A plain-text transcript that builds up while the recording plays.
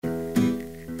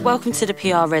Welcome to the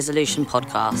PR Resolution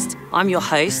podcast. I'm your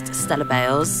host, Stella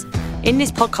Bales. In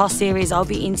this podcast series, I'll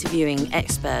be interviewing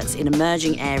experts in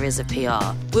emerging areas of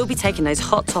PR. We'll be taking those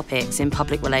hot topics in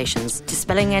public relations,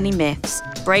 dispelling any myths,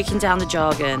 breaking down the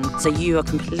jargon, so you are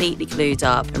completely clued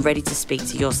up and ready to speak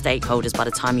to your stakeholders by the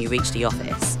time you reach the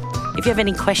office. If you have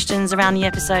any questions around the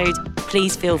episode,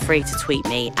 please feel free to tweet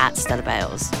me at Stella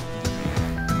Bales.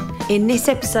 In this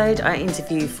episode, I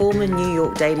interview former New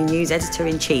York Daily News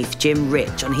Editor-in-Chief Jim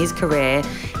Rich on his career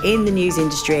in the news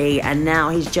industry and now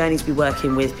his journey to be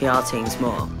working with PR teams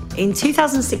more. In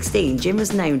 2016, Jim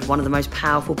was named one of the most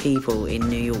powerful people in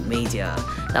New York media.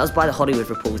 That was by The Hollywood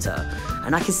Reporter,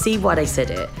 and I can see why they said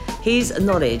it. His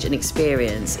knowledge and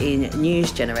experience in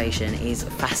news generation is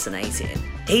fascinating.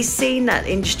 He's seen that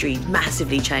industry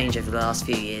massively change over the last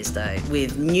few years, though,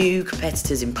 with new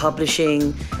competitors in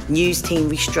publishing, news team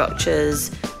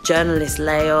restructures, journalist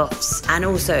layoffs, and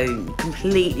also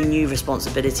completely new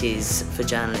responsibilities for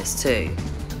journalists too.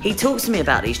 He talks to me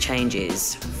about these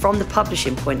changes from the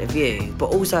publishing point of view, but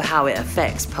also how it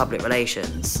affects public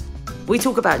relations. We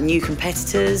talk about new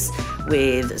competitors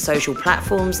with social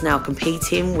platforms now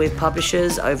competing with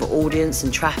publishers over audience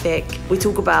and traffic. We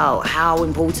talk about how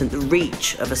important the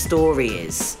reach of a story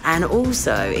is. And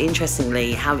also,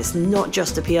 interestingly, how it's not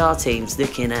just the PR teams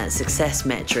looking at success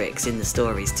metrics in the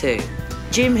stories too.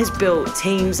 Jim has built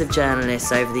teams of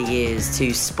journalists over the years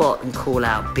to spot and call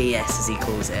out BS, as he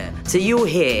calls it. So you'll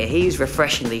hear he's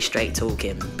refreshingly straight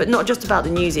talking, but not just about the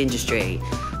news industry,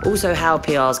 also how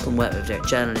PRs can work with their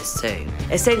journalists too.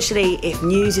 Essentially, if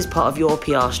news is part of your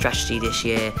PR strategy this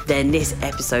year, then this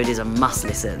episode is a must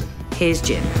listen. Here's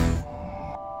Jim.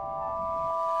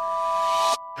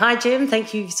 Hi, Jim.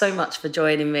 Thank you so much for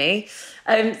joining me.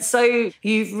 So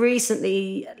you've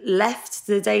recently left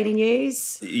the Daily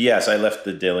News? Yes, I left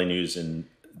the Daily News in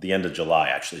the end of July,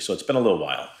 actually. So it's been a little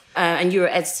while. And you were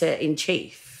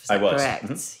editor-in-chief, is that I was. correct?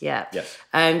 Mm-hmm. Yeah. Yes.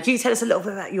 Can you tell us a little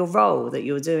bit about your role that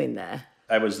you were doing there?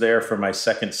 I was there for my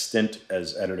second stint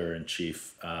as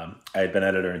editor-in-chief. I had been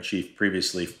editor-in-chief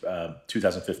previously,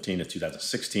 2015 to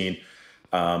 2016.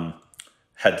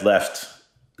 Had left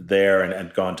there and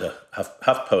had gone to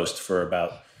HuffPost for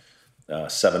about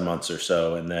 7 months or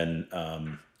so. And then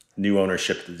new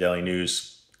ownership of the Daily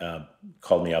News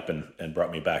called me up and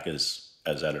brought me back as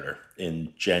editor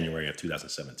in January of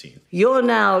 2017.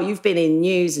 You've been in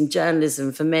news and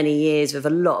journalism for many years with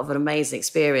a lot of an amazing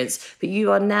experience, but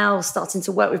you are now starting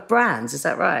to work with brands, is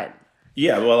that right?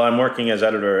 Yeah, well, I'm working as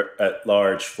editor at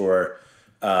large for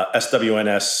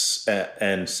SWNS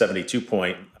and 72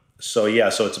 Point. So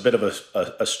it's a bit of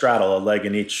a straddle, a leg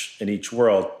in each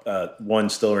world. One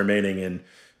still remaining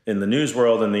in the news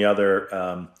world, and the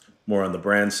other more on the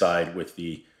brand side with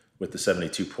the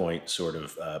 72 Point sort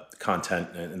of content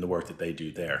and the work that they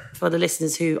do there. For the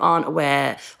listeners who aren't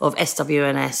aware of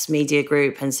SWNS Media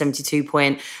Group and 72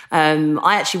 Point,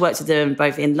 I actually worked with them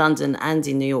both in London and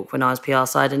in New York when I was PR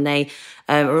side, and they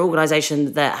are an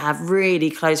organisation that have really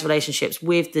close relationships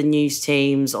with the news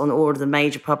teams on all of the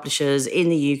major publishers in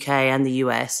the UK and the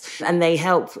US. And they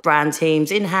help brand teams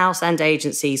in-house and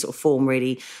agencies sort of form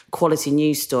really quality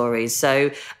news stories.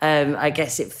 So I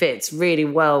guess it fits really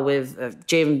well with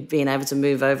Jim being able to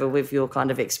move over with your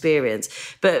kind of experience.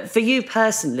 But for you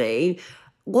personally,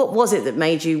 what was it that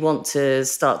made you want to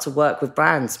start to work with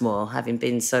brands more, having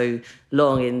been so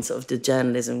long in sort of the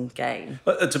journalism game?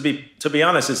 To be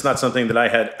honest, it's not something that I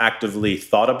had actively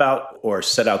thought about or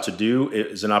set out to do.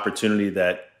 It was an opportunity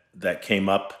that came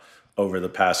up over the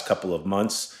past couple of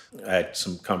months. I had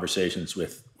some conversations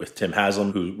with Tim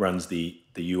Haslam, who runs the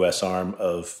U.S. arm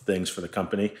of things for the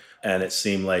company, and it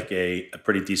seemed like a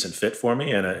pretty decent fit for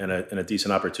me and a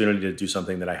decent opportunity to do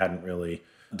something that I hadn't really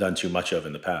done too much of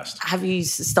in the past. Have you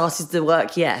started the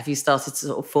work yet? Have you started to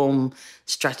sort of form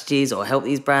strategies or help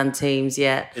these brand teams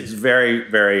yet? It's very,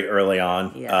 very early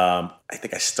on. Yeah. I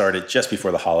think I started just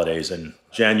before the holidays, and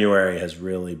January has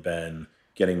really been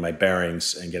getting my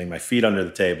bearings and getting my feet under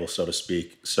the table, so to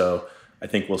speak. So I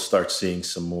think we'll start seeing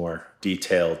some more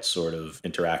detailed sort of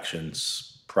interactions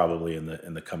probably in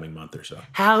the coming month or so.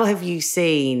 How have you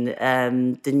seen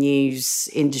the news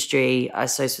industry, I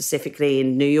suppose specifically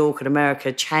in New York and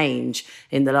America, change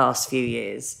in the last few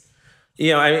years?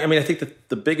 I mean, I think that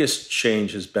the biggest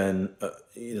change has been,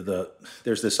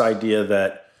 there's this idea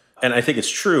that, and I think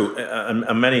it's true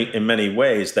in many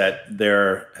ways, that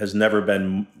there has never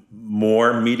been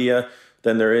more media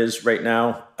than there is right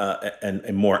now,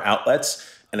 and more outlets.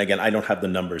 And again, I don't have the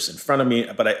numbers in front of me,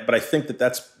 but I think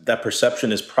that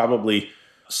perception is probably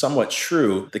somewhat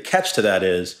true. The catch to that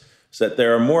is that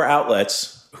there are more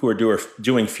outlets who are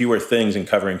doing fewer things and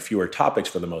covering fewer topics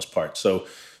for the most part. So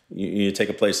you take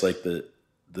a place like the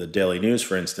the Daily News,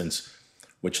 for instance,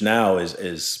 which now is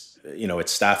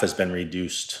its staff has been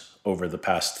reduced over the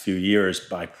past few years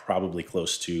by probably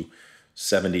close to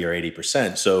 70 or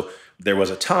 80%. So there was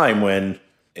a time when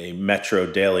a Metro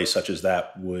daily such as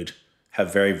that would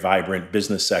have very vibrant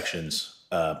business sections,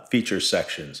 features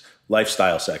sections,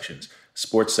 lifestyle sections,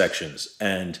 sports sections,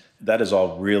 and that has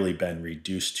all really been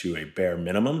reduced to a bare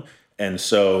minimum. And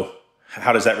so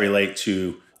how does that relate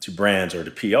to brands or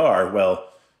to PR? Well,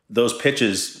 those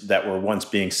pitches that were once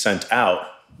being sent out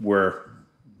were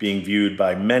being viewed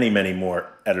by many, many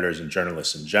more editors and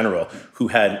journalists in general who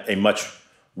had a much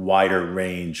wider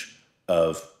range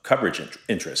of coverage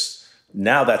interests.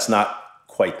 Now that's not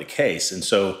quite the case. And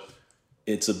so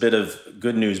it's a bit of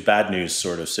good news, bad news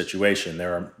sort of situation.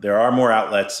 There are more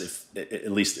outlets,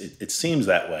 at least it seems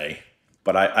that way,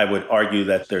 but I would argue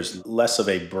that there's less of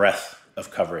a breadth of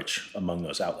coverage among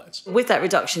those outlets. With that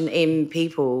reduction in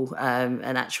people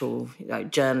and actual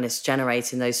journalists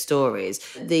generating those stories,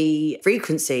 the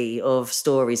frequency of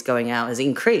stories going out has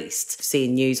increased,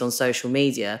 seeing news on social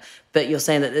media, but you're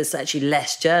saying that there's actually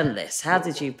less journalists. How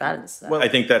did you balance that? Well, I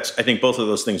think both of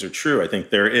those things are true. I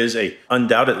think there is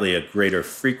undoubtedly a greater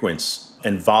frequency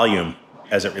and volume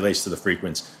as it relates to the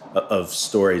frequency of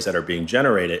stories that are being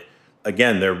generated.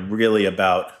 Again, they're really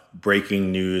about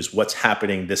breaking news, what's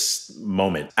happening this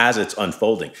moment as it's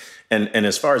unfolding. And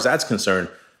as far as that's concerned,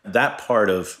 that part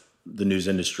of the news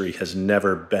industry has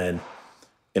never been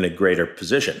in a greater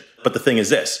position. But the thing is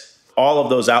this, all of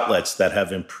those outlets that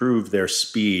have improved their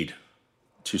speed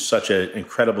to such an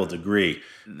incredible degree,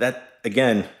 that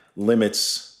again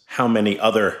limits how many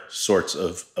other sorts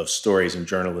of stories and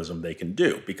journalism they can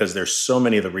do, because there's so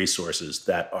many of the resources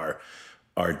that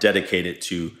are dedicated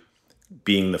to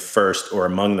being the first or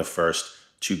among the first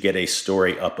to get a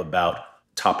story up about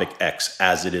topic X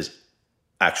as it is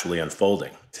actually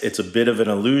unfolding. It's a bit of an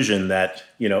illusion that,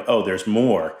 there's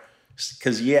more,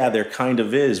 because there kind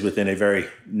of is within a very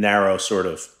narrow sort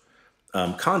of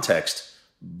context,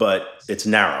 but it's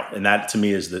narrow. And that to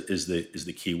me is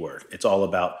the key word. It's all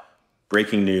about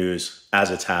breaking news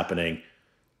as it's happening.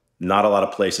 Not a lot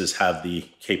of places have the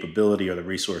capability or the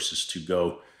resources to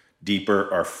go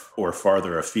deeper or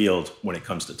farther afield when it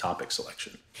comes to topic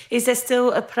selection. Is there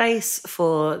still a place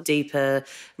for deeper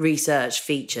research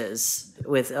features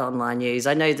with online news?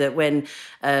 I know that when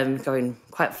going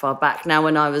quite far back now,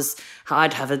 when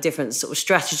I'd have a different sort of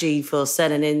strategy for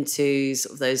selling into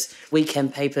sort of those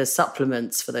weekend paper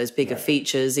supplements for those bigger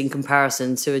features in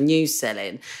comparison to a news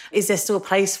selling. Is there still a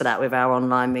place for that with our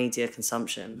online media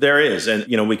consumption? There is. And,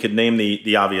 we could name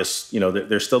the obvious,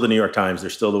 there's still the New York Times,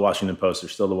 there's still the Washington Post,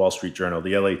 there's still the Wall Street Journal,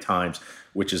 the LA Times,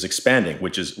 which is expanding,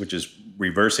 which is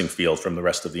reversing field from the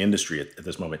rest of the industry at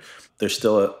this moment. There's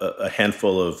still a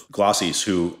handful of glossies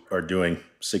who are doing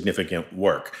significant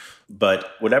work.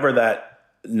 But whatever that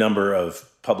number of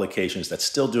publications that's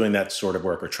still doing that sort of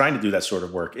work or trying to do that sort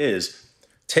of work is,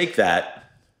 take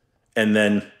that and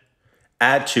then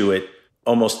add to it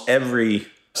almost every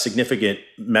significant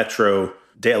metro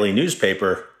daily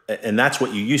newspaper. And that's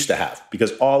what you used to have,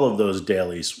 because all of those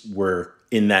dailies were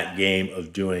in that game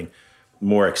of doing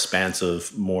more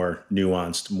expansive, more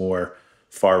nuanced, more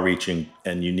far-reaching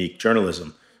and unique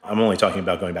journalism. I'm only talking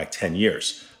about going back 10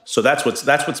 years. So that's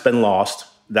what's been lost.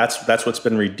 That's what's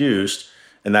been reduced,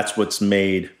 and that's what's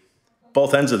made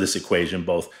both ends of this equation,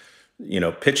 both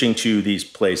pitching to these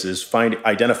places,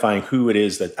 identifying who it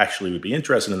is that actually would be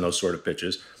interested in those sort of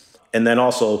pitches, and then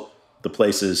also the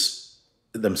places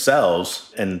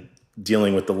themselves and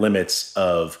dealing with the limits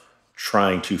of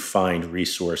trying to find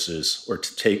resources or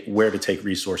where to take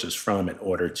resources from in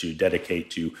order to dedicate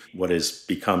to what has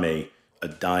become a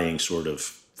dying sort of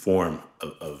form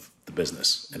of the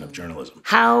business and of journalism.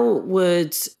 How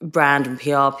would brand and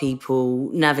PR people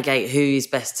navigate who is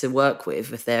best to work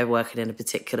with if they're working in a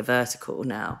particular vertical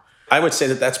now? I would say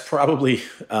that that's probably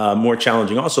more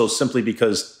challenging also, simply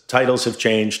because titles have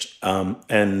changed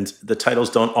and the titles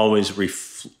don't always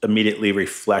immediately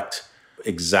reflect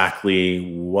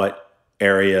exactly what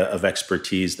area of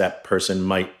expertise that person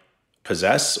might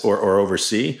possess or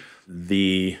oversee.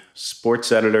 The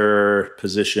sports editor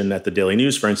position at the Daily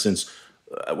News, for instance,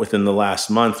 within the last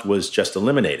month was just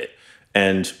eliminated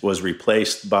and was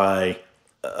replaced by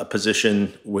a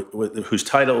position whose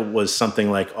title was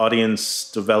something like audience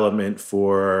development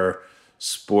for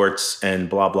sports and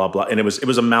blah, blah, blah. And it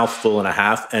was a mouthful and a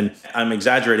half. And I'm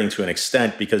exaggerating to an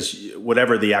extent, because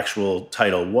whatever the actual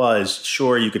title was,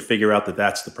 sure, you could figure out that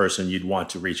that's the person you'd want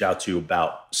to reach out to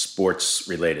about sports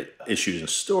related issues and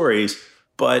stories.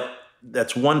 But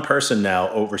that's one person now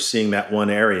overseeing that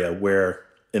one area, where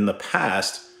in the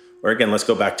past, or again, let's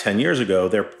go back 10 years ago,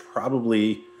 there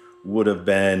probably would have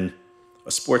been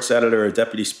a sports editor, a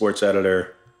deputy sports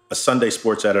editor, a Sunday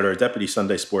sports editor, a deputy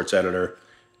Sunday sports editor,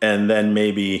 and then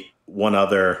maybe one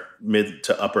other mid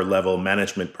to upper level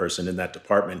management person in that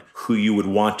department who you would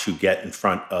want to get in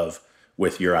front of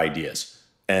with your ideas.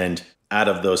 And out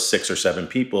of those 6 or 7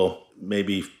 people,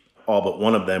 maybe all but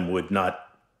one of them would not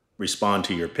respond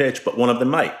to your pitch, but one of them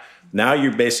might. Now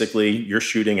you're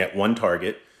shooting at one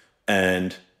target,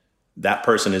 and that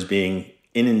person is being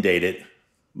inundated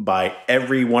by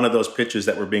every one of those pitches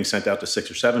that were being sent out to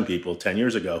 6 or 7 people 10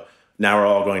 years ago. Now are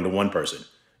all going to one person,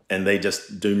 and they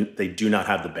do not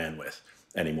have the bandwidth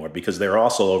anymore, because they're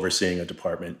also overseeing a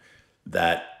department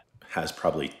that has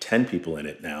probably 10 people in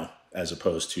it now, as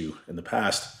opposed to in the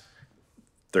past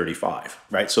 35,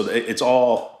 right? So it's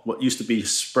all what used to be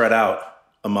spread out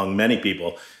among many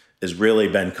people has really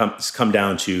come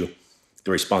down to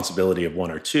the responsibility of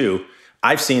one or two.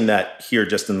 I've seen that here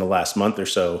just in the last month or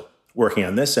so, working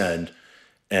on this end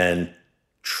and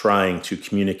trying to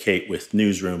communicate with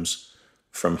newsrooms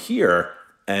from here,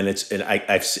 and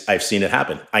I've seen it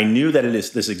happen. I knew that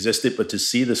this existed, but to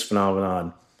see this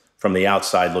phenomenon from the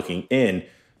outside looking in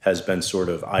has been sort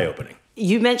of eye-opening.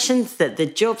 You mentioned that the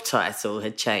job title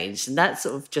had changed, and that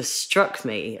sort of just struck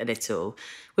me a little.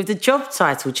 With the job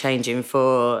title changing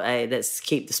for, let's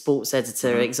keep the sports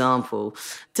editor example,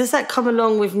 does that come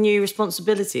along with new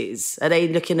responsibilities? Are they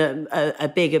looking at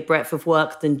a bigger breadth of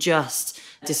work than just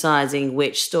deciding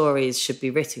which stories should be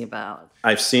written about?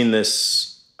 I've seen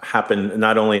this happen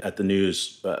not only at the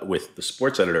news with the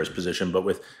sports editor's position,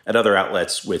 but at other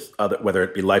outlets with whether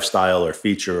it be lifestyle or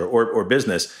feature or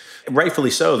business.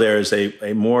 Rightfully so, there's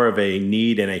a more of a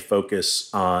need and a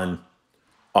focus on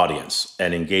audience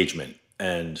and engagement.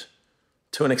 And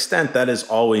to an extent, that has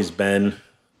always been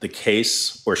the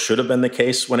case, or should have been the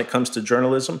case, when it comes to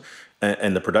journalism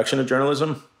and the production of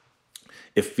journalism.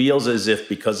 It feels as if,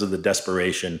 because of the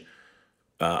desperation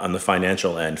on the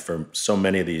financial end for so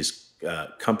many of these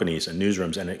companies and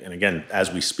newsrooms, and again,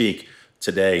 as we speak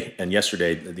today and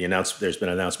yesterday, there's been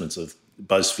announcements of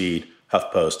BuzzFeed,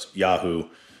 HuffPost, Yahoo,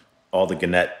 all the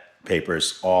Gannett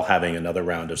papers, all having another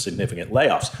round of significant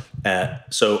layoffs.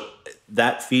 So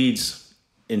that feeds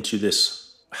into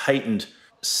this heightened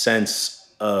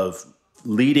sense of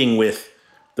leading with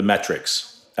the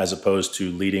metrics as opposed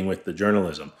to leading with the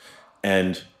journalism.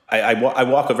 And I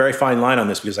walk a very fine line on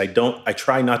this, because I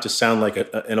try not to sound like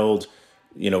an old,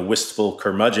 wistful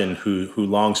curmudgeon who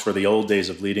longs for the old days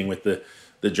of leading with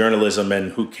the journalism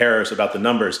and who cares about the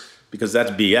numbers, because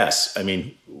that's BS. I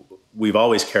mean, we've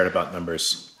always cared about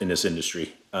numbers in this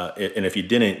industry. And if you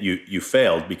didn't, you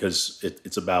failed, because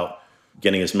it's about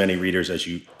getting as many readers as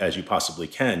you possibly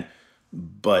can.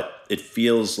 But it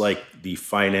feels like the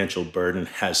financial burden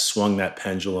has swung that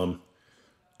pendulum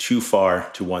too far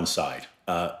to one side.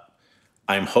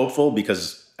 I'm hopeful,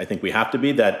 because I think we have to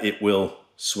be, that it will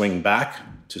swing back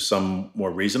to some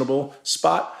more reasonable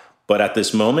spot. But at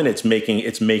this moment, it's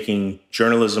making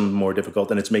journalism more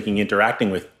difficult, and it's making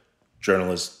interacting with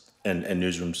journalists and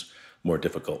newsrooms more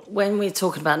difficult. When we're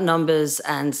talking about numbers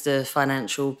and the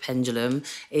financial pendulum,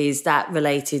 is that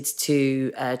related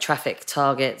to traffic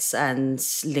targets and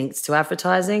linked to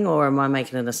advertising, or am I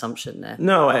making an assumption there?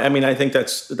 No, I mean, I think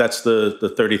that's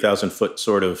the 30,000 foot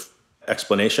sort of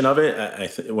explanation of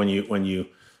it. When you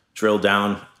drill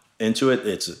down into it,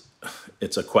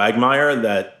 it's a quagmire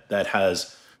that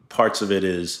has parts of it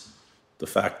is the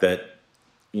fact that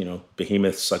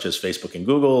behemoths such as Facebook and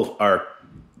Google are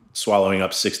swallowing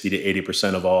up 60 to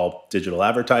 80% of all digital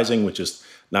advertising, which is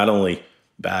not only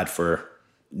bad for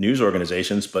news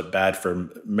organizations, but bad for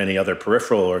many other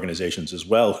peripheral organizations as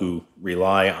well, who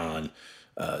rely on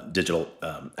digital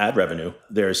ad revenue.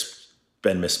 There's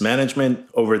been mismanagement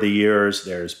over the years.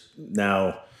 There's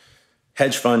now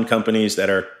hedge fund companies that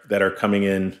are coming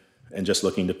in and just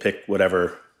looking to pick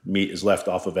whatever meat is left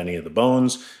off of any of the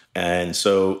bones. And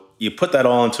so you put that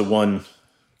all into one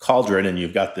cauldron, and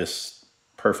you've got this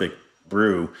perfect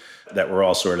brew that we're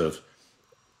all sort of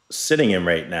sitting in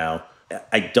right now.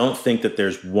 I don't think that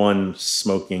there's one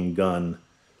smoking gun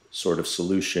sort of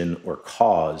solution or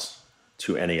cause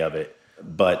to any of it,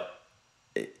 but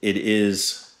it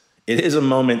is a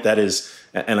moment that is,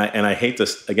 and I hate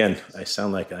this again. I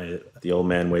sound like the old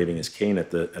man waving his cane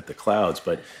at the clouds,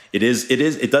 but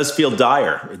it does feel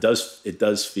dire. It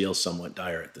does feel somewhat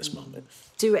dire at this moment.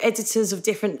 Do editors of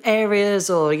different areas,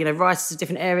 or writers of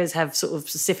different areas, have sort of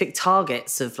specific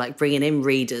targets of like bringing in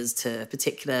readers to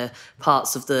particular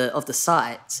parts of the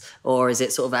site, or is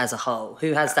it sort of as a whole?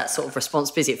 Who has that sort of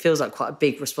responsibility? It feels like quite a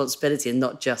big responsibility, and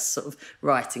not just sort of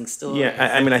writing stories.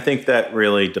 Yeah, I mean, I think that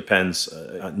really depends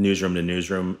newsroom to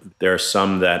newsroom. There are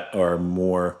some that are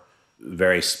more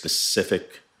very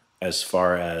specific as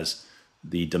far as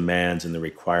the demands and the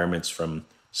requirements from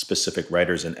specific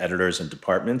writers and editors and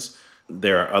departments.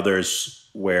 There are others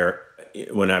where,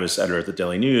 when I was editor at the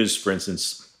Daily News, for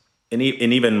instance, and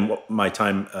even my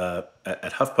time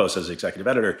at HuffPost as executive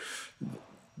editor,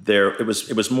 it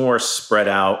was more spread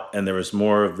out, and there was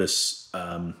more of this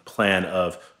plan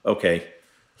of, okay,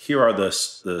 here are the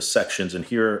sections, and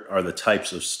here are the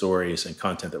types of stories and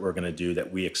content that we're going to do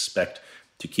that we expect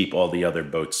to keep all the other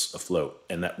boats afloat,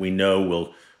 and that we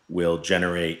know will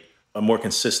generate a more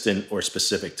consistent or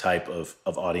specific type of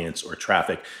audience or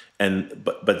traffic.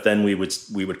 But then we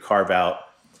would carve out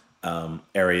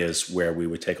areas where we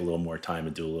would take a little more time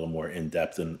and do a little more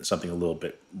in-depth and something a little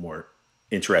bit more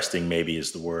interesting, maybe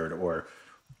is the word,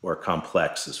 or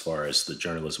complex as far as the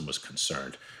journalism was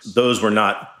concerned. Those were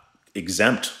not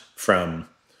exempt from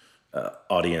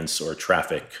audience or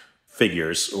traffic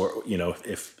figures, or,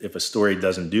 if a story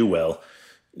doesn't do well,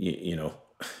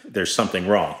 there's something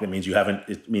wrong. It means you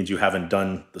haven't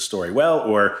done the story well,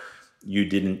 or you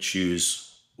didn't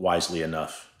choose wisely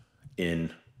enough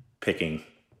in picking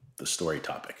the story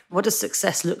topic. What does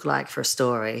success look like for a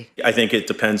story? I think it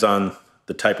depends on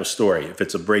the type of story. If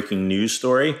it's a breaking news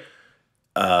story,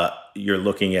 you're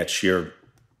looking at sheer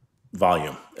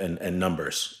volume and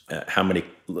numbers. How many,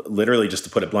 literally, just to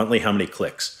put it bluntly, how many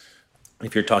clicks?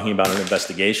 If you're talking about an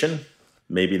investigation,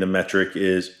 maybe the metric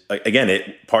is,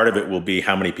 again, part of it will be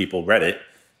how many people read it,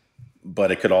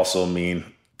 but it could also mean,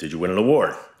 did you win an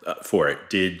award for it?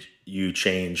 Did you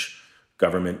change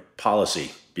government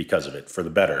policy because of it for the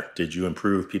better? Did you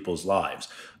improve people's lives?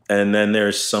 And then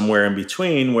there's somewhere in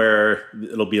between where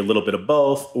it'll be a little bit of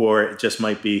both, or it just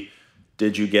might be,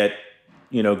 did you get,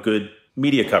 good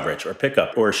media coverage or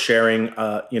pickup or sharing,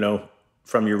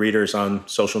 from your readers on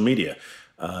social media?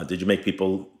 Did you make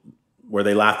people, were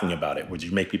they laughing about it? Or did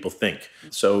you make people think?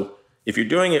 So if you're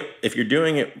doing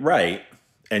it right,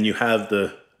 and you have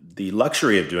the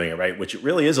luxury of doing it right, which it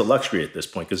really is a luxury at this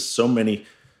point, because so many,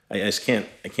 I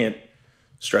can't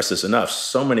stress this enough,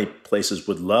 so many places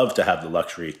would love to have the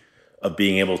luxury of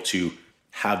being able to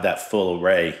have that full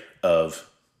array of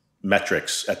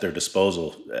metrics at their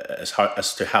disposal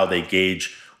as to how they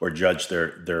gauge or judge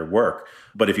their work.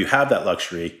 But if you have that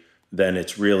luxury, then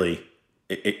it really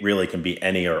can be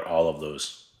any or all of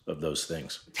those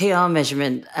things. PR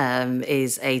measurement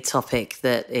is a topic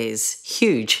that is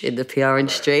huge in the PR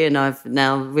industry, and I've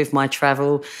now, with my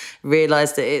travel,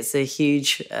 realised that it's a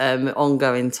huge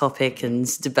ongoing topic and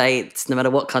debate, no matter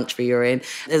what country you're in.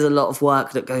 There's a lot of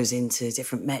work that goes into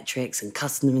different metrics and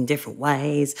custom them in different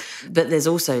ways, but there's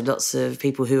also lots of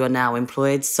people who are now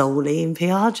employed solely in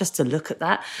PR just to look at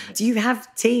that. Do you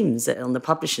have teams on the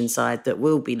publishing side that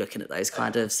will be looking at those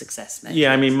kind of success metrics?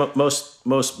 Yeah, I mean, most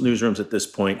newsrooms at this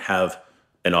point have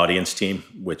an audience team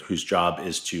whose job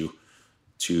is to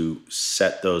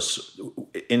set those,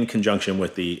 in conjunction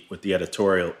with the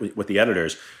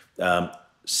editors,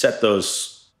 set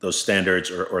those standards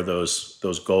or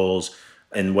those goals,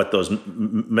 and what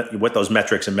those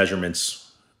metrics and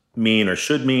measurements mean or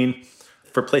should mean.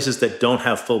 For places that don't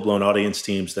have full-blown audience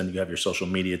teams, then you have your social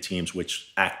media teams,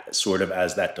 which act sort of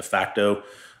as that de facto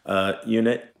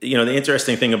unit. The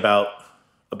interesting thing about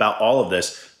all of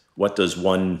this, what does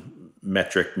one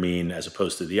metric mean as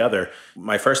opposed to the other?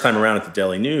 My first time around at the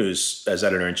Daily News as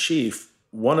editor-in-chief,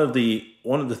 one of the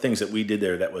things that we did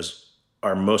there that was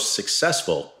our most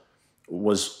successful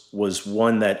was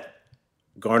one that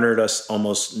garnered us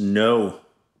almost no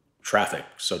traffic,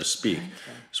 so to speak. Okay.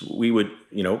 So we would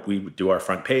do our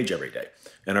front page every day,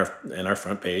 and our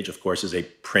front page, of course, is a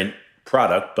print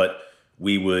product, but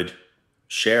we would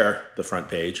share the front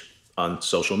page on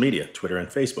social media, Twitter and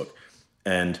Facebook.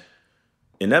 And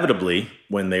inevitably,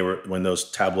 when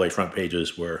those tabloid front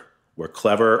pages were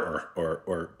clever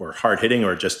or hard-hitting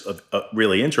or just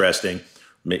really interesting,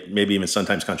 maybe even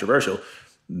sometimes controversial,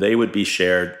 they would be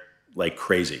shared like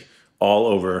crazy all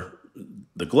over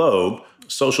the globe.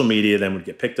 Social media then would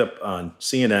get picked up on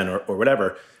CNN or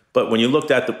whatever. But when you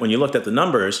looked at the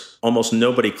numbers, almost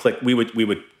nobody clicked. We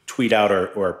would tweet out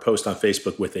or post on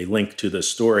Facebook with a link to the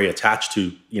story attached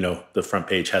to the front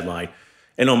page headline,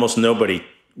 and almost nobody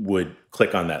would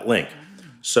click on that link.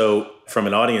 So from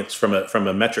an audience, from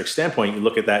a metric standpoint, you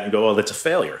look at that and go, "Oh, that's a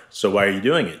failure. So why are you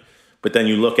doing it?" But then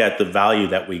you look at the value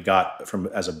that we got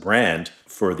as a brand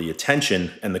for the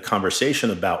attention and the conversation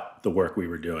about the work we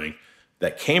were doing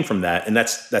that came from that, and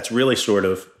that's really sort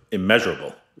of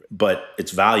immeasurable. But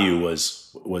its value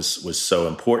was so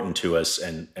important to us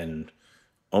and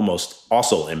almost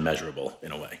also immeasurable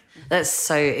in a way. That's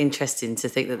so interesting to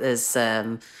think that there's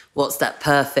what's that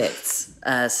perfect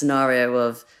scenario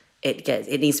of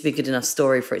it needs to be a good enough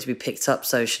story for it to be picked up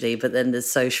socially, but then the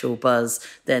social buzz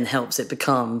then helps it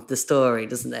become the story,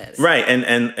 doesn't it? Right.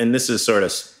 And this is sort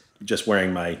of, just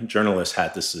wearing my journalist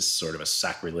hat, this is sort of a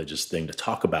sacrilegious thing to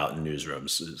talk about in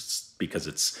newsrooms, because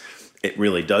it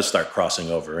really does start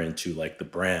crossing over into like the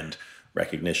brand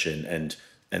recognition and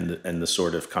the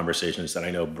sort of conversations that I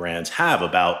know brands have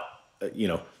about,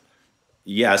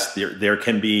 yes, there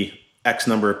can be X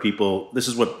number of people. This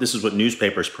is what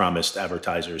newspapers promised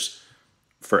advertisers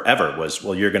forever was,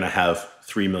 well, you're going to have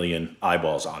 3 million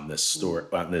eyeballs on this story,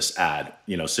 on this ad,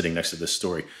 sitting next to this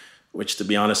story, which, to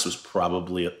be honest, was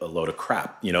probably a load of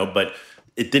crap, but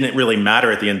it didn't really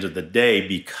matter at the end of the day,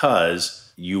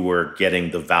 because you were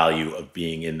getting the value of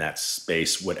being in that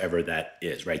space, whatever that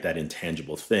is, right? That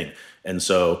intangible thing. And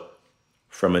so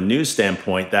from a news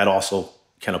standpoint, that also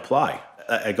can apply.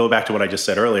 I go back to what I just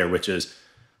said earlier, which is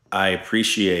I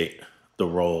appreciate the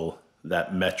role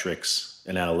that metrics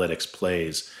and analytics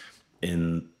plays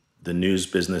in the news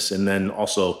business and then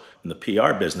also in the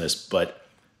PR business. But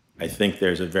I think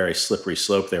there's a very slippery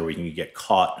slope there where you can get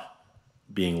caught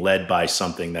being led by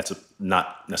something that's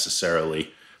not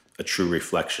necessarily a true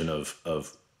reflection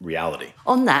of reality.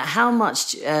 On that, how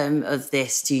much of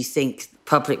this do you think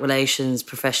public relations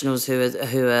professionals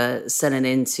who are selling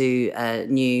into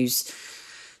news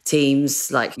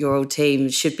teams like your old team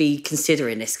should be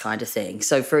considering this kind of thing?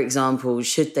 So, for example,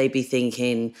 should they be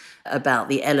thinking about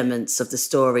the elements of the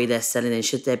story they're selling in?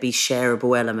 Should there be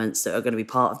shareable elements that are going to be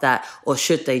part of that? Or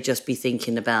should they just be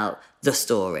thinking about the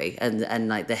story and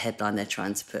like the headline they're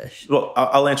trying to push? Well,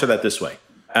 I'll answer that this way.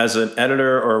 As an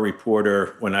editor or a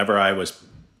reporter, whenever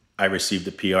I received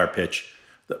a PR pitch,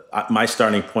 my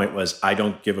starting point was, I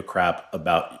don't give a crap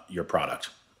about your product.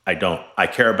 I don't.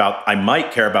 I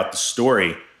might care about the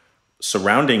story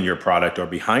surrounding your product or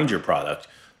behind your product,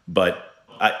 but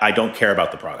I don't care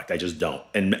about the product. I just don't.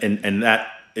 And that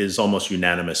is almost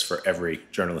unanimous for every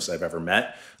journalist I've ever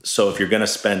met. So if you're going to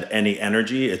spend any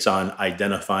energy, it's on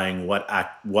identifying what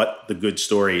the good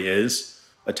story is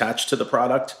attached to the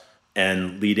product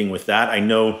and leading with that. I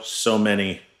know so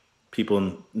many people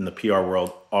in the PR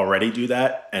world already do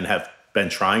that and have been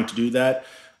trying to do that,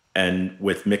 and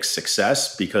with mixed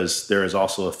success, because there is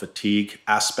also a fatigue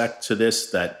aspect to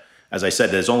this that, as I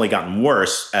said, has only gotten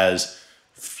worse as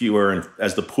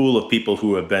the pool of people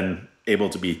who have been able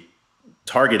to be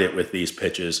targeted with these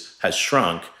pitches has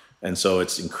shrunk. And so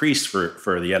it's increased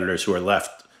for the editors who are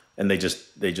left, and they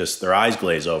just their eyes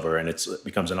glaze over, and it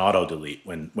becomes an auto delete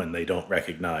when they don't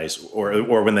recognize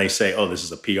or when they say, oh, this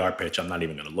is a PR pitch, I'm not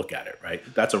even going to look at it, right?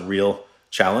 That's a real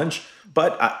challenge.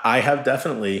 But I have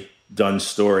definitely done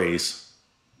stories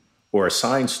or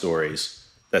assigned stories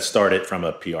that started from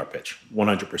a PR pitch,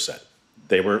 100%.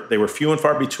 They were few and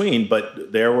far between,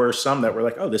 but there were some that were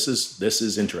like, oh, this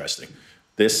is interesting.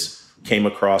 This came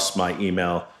across my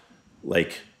email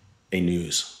like a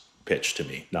news pitch to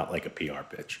me, not like a PR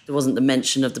pitch. There wasn't the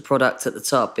mention of the product at the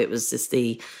top. It was just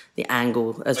the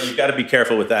angle. So you've got to be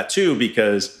careful with that too,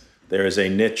 because there is a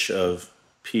niche of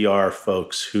PR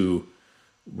folks who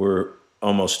were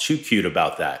almost too cute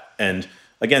about that. And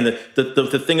again,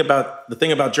 the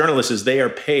thing about journalists is they are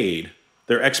paid.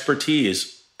 Their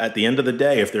expertise at the end of the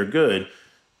day, if they're good,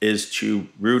 is to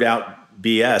root out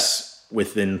BS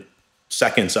within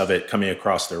seconds of it coming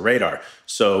across their radar.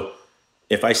 So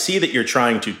if I see that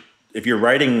if you're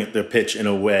writing the pitch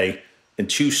in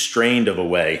too strained of a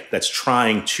way that's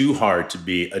trying too hard to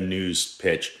be a news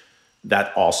pitch,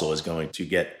 that also is going to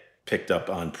get picked up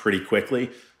on pretty quickly.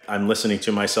 I'm listening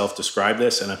to myself describe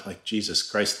this, and I'm like, Jesus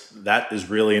Christ, that is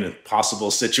really an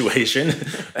impossible situation.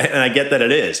 And I get that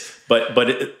it is, but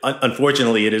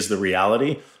unfortunately, it is the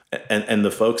reality. And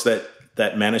the folks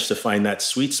that manage to find that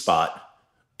sweet spot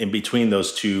in between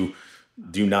those two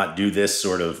do not do this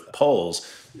sort of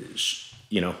polls,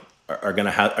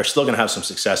 are still going to have some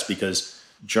success, because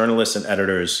journalists and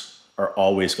editors are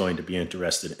always going to be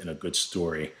interested in a good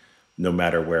story, no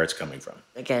matter where it's coming from.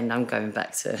 Again, I'm going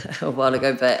back to a while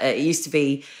ago, but it used to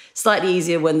be slightly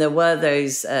easier when there were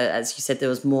those, as you said, there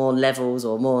was more levels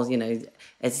or more,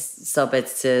 as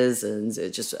sub-editors and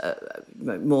just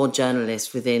more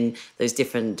journalists within those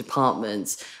different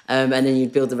departments. And then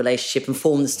you'd build the relationship and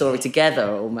form the story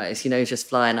together almost, just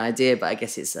fly an idea. But I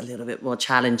guess it's a little bit more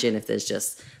challenging if there's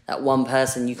just that one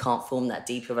person, you can't form that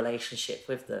deeper relationship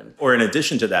with them. Or in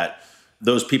addition to that,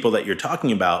 those people that you're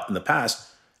talking about in the past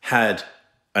had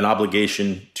an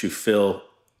obligation to fill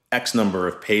X number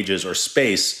of pages or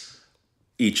space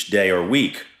each day or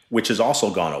week, which has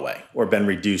also gone away or been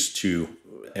reduced to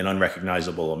an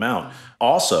unrecognizable amount.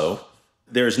 Also,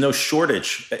 there's no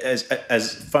shortage,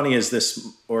 as funny as this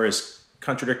or as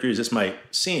contradictory as this might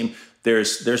seem,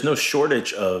 there's no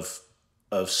shortage of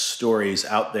stories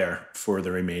out there for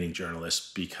the remaining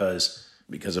journalists because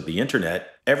of the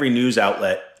internet. Every news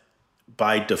outlet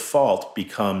by default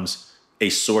becomes a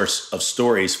source of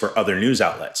stories for other news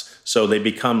outlets. So they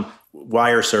become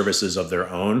wire services of their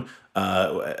own.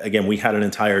 Again, we had an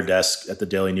entire desk at the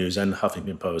Daily News and the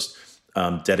Huffington Post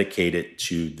dedicated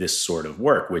to this sort of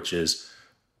work,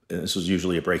 this was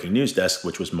usually a breaking news desk,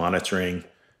 which was monitoring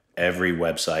every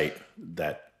news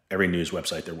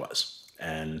website there was.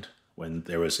 And when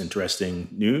there was interesting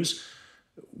news,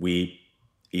 we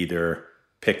either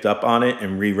picked up on it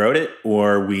and rewrote it,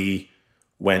 or we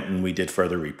went and we did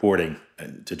further reporting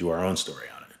and to do our own story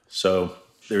on it. So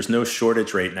there's no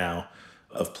shortage right now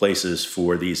of places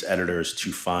for these editors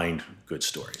to find good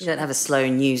stories. You don't have a slow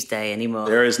news day anymore.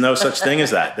 There is no such thing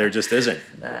as that. There just isn't.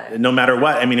 No matter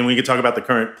what. I mean, we could talk about the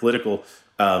current political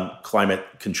climate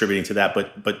contributing to that,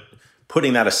 but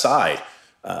putting that aside,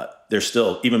 there's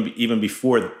still, even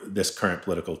before this current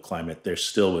political climate, there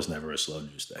still was never a slow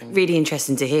news day. Really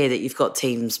interesting to hear that you've got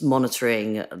teams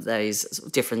monitoring those sort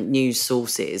of different news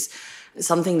sources.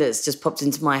 Something that's just popped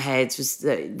into my head was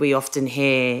that we often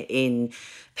hear in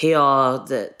PR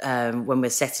that when we're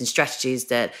setting strategies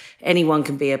that anyone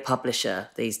can be a publisher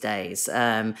these days,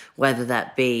 whether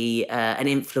that be an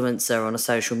influencer on a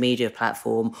social media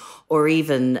platform or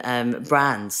even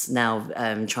brands now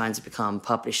trying to become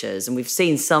publishers. And we've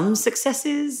seen some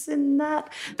successes in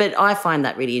that. But I find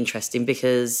that really interesting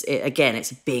because,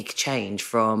 it's a big change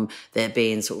from there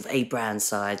being sort of a brand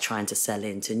side trying to sell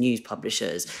into news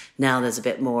publishers. Now there's a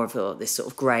bit more of this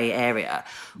sort of grey area.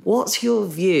 What's your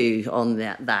view on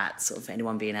that sort of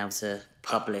anyone being able to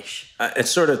publish? It's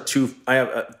sort of I have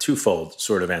a twofold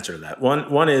sort of answer to that.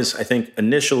 One is, I think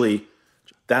initially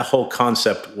that whole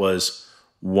concept was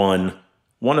one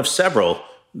of several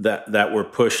that were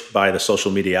pushed by the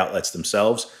social media outlets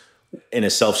themselves in a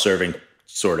self-serving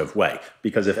sort of way.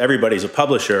 Because if everybody's a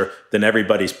publisher, then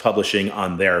everybody's publishing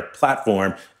on their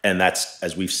platform, and that's,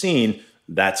 as we've seen,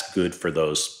 that's good for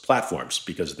those platforms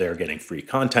because they're getting free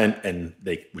content and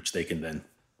which they can then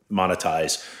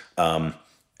monetize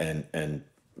and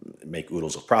make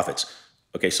oodles of profits.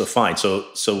 Okay, so fine.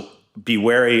 So be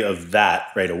wary of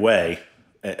that right away.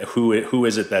 Who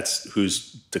is it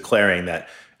who's declaring that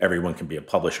everyone can be a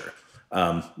publisher?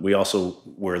 We also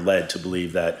were led to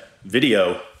believe that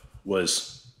video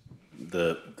was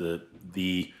the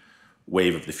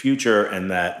wave of the future,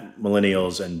 and that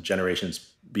millennials and generations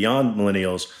beyond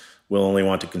millennials will only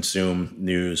want to consume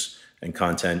news and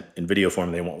content in video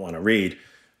form. They won't want to read.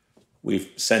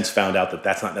 We've since found out that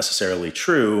that's not necessarily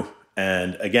true.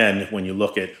 And again, when you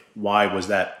look at why was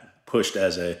that pushed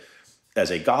as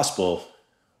a gospel,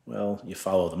 well, you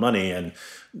follow the money, and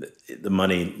the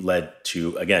money led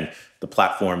to, again, the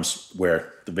platforms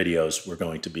where the videos were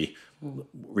going to be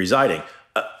residing.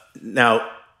 Now,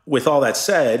 with all that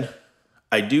said,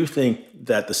 I do think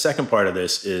that the second part of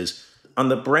this is on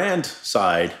the brand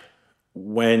side,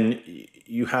 when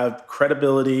you have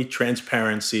credibility,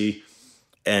 transparency,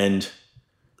 and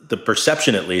the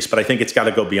perception at least, but I think it's got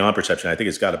to go beyond perception. I think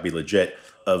it's got to be legit,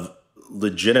 of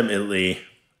legitimately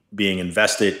being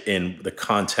invested in the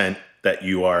content that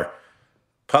you are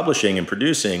publishing and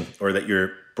producing, or that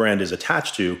your brand is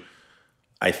attached to.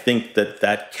 I think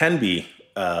that can be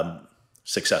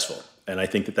successful. And I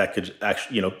think that could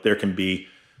actually, there can be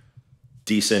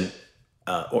decent,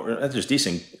 or not just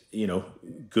decent,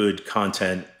 good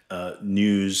content,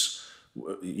 news,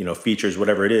 features,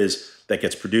 whatever it is that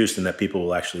gets produced and that people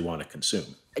will actually want to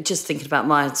consume. Just thinking about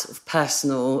my sort of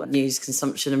personal news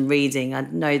consumption and reading, I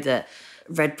know that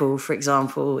Red Bull, for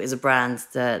example, is a brand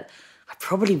that I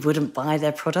probably wouldn't buy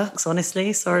their products,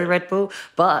 honestly. Sorry, Red Bull.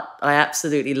 But I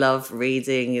absolutely love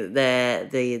reading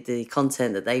the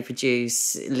content that they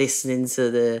produce, listening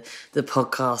to the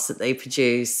podcasts that they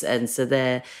produce. And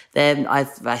so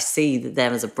I see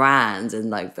them as a brand and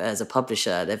like as a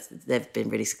publisher, they've been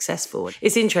really successful.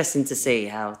 It's interesting to see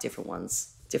how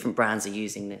different brands are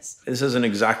using this. This isn't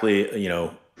exactly,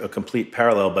 a complete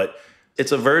parallel, but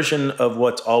it's a version of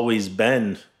what's always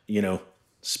been,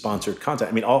 sponsored content.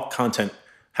 I mean, all content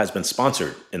has been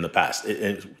sponsored in the past.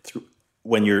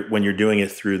 When you're doing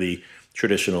it through the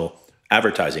traditional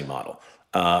advertising model,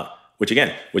 which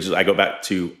is I go back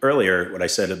to earlier what I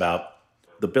said about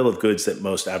the bill of goods that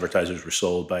most advertisers were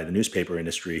sold by the newspaper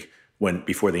industry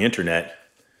before the internet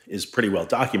is pretty well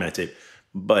documented.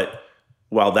 But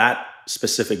while that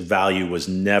specific value was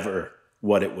never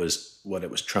what it was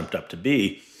trumped up to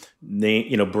be,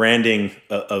 branding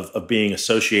of being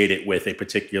associated with a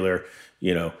particular,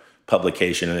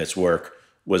 publication and its work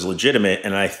was legitimate.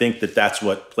 And I think that that's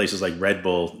what places like Red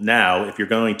Bull now, if you're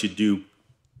going to do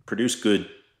produce good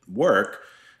work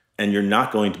and you're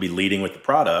not going to be leading with the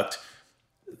product,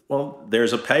 well,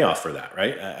 there's a payoff for that,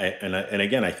 right? And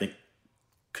again, I think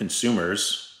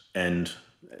consumers and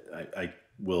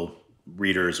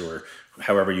readers, or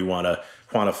however you want to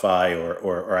quantify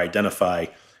or identify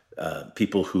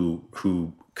people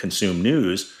who consume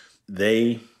news,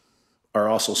 they are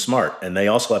also smart, and they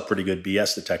also have pretty good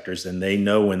BS detectors, and they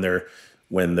know when they're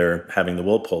having the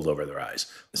wool pulled over their eyes.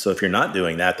 So if you're not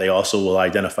doing that, they also will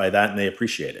identify that, and they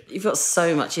appreciate it. You've got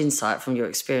so much insight from your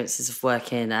experiences of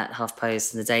working at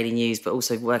HuffPost and the Daily News, but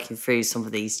also working through some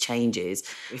of these changes.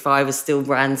 If I was still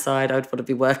brand side, I'd want to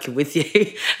be working with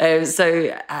you.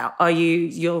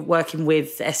 You're working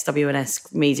with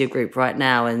SW&S Media Group right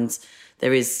now, and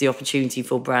there is the opportunity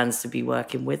for brands to be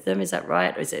working with them. Is that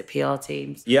right? Or is it PR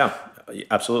teams? Yeah,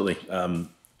 absolutely.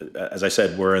 As I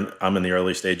said, I'm in the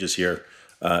early stages here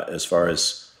as far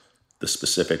as the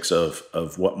specifics of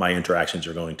what my interactions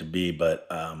are going to be, but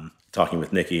talking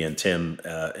with Nikki and Tim,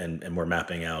 and we're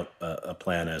mapping out a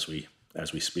plan as we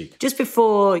speak. Just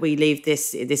before we leave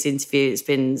this interview, it's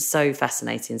been so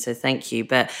fascinating, so thank you.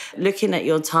 But looking at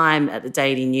your time at the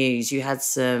Daily News, you had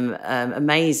some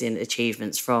amazing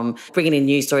achievements, from bringing in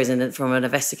news stories and from an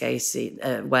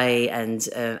investigative way and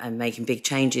making big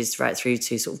changes right through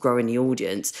to sort of growing the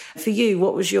audience. For you,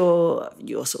 what was your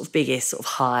sort of biggest sort of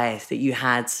high that you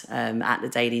had at the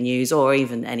Daily News, or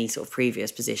even any sort of previous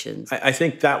positions? I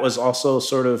think that was also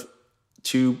sort of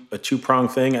a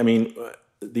two-pronged thing. I mean,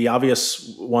 the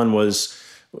obvious one was,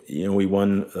 we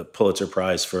won a Pulitzer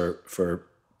Prize for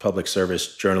public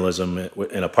service journalism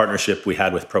in a partnership we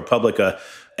had with ProPublica.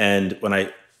 And when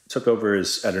I took over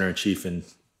as editor-in-chief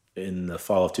in the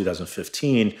fall of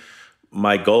 2015,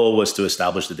 my goal was to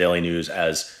establish the Daily News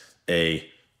as a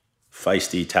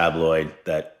feisty tabloid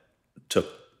that took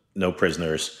no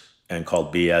prisoners and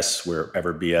called BS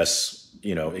wherever BS,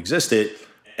 existed,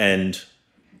 and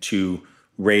to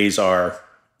raise our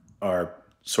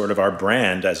sort of our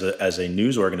brand as a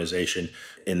news organization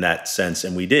in that sense.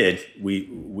 And we did.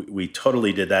 We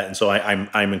totally did that. And so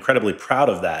I'm incredibly proud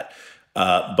of that.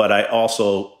 But I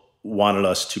also wanted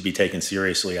us to be taken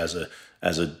seriously as a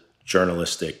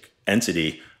journalistic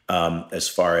entity, as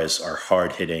far as our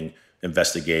hard-hitting,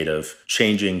 investigative,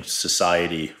 changing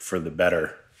society for the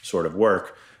better sort of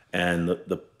work. And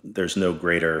there's no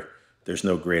greater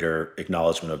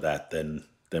acknowledgement of that than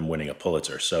winning a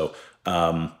Pulitzer. So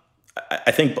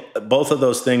I think both of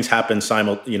those things happened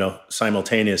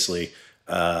simultaneously,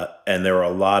 and there were a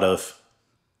lot of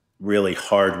really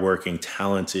hardworking,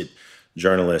 talented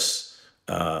journalists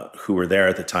who were there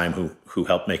at the time who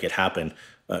helped make it happen,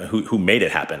 who made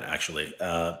it happen, actually.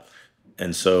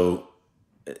 And so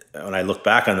when I look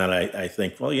back on that, I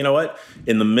think, well, you know what?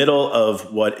 In the middle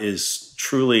of what is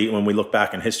truly, when we look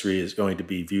back in history, is going to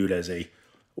be viewed as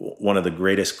one of the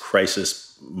greatest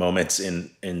crisis moments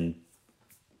in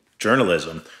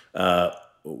journalism,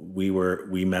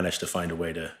 we managed to find a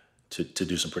way to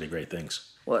do some pretty great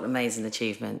things. What an amazing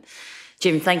achievement.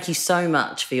 Jim, thank you so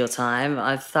much for your time.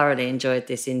 I've thoroughly enjoyed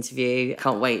this interview.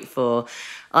 Can't wait for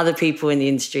other people in the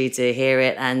industry to hear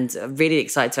it, and I'm really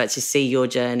excited to actually see your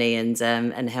journey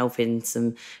and helping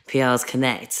some PRs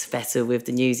connect better with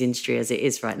the news industry as it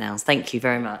is right now. Thank you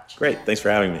very much. Great. Thanks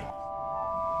for having me.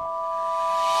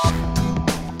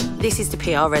 This is the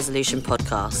PR Resolution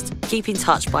Podcast. Keep in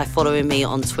touch by following me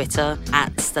on Twitter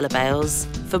 @Stella Bales.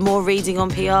 For more reading on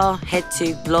PR, head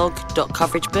to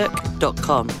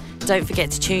blog.coveragebook.com. Don't forget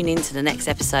to tune in to the next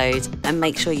episode, and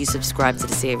make sure you subscribe to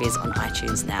the series on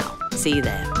iTunes now. See you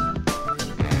there.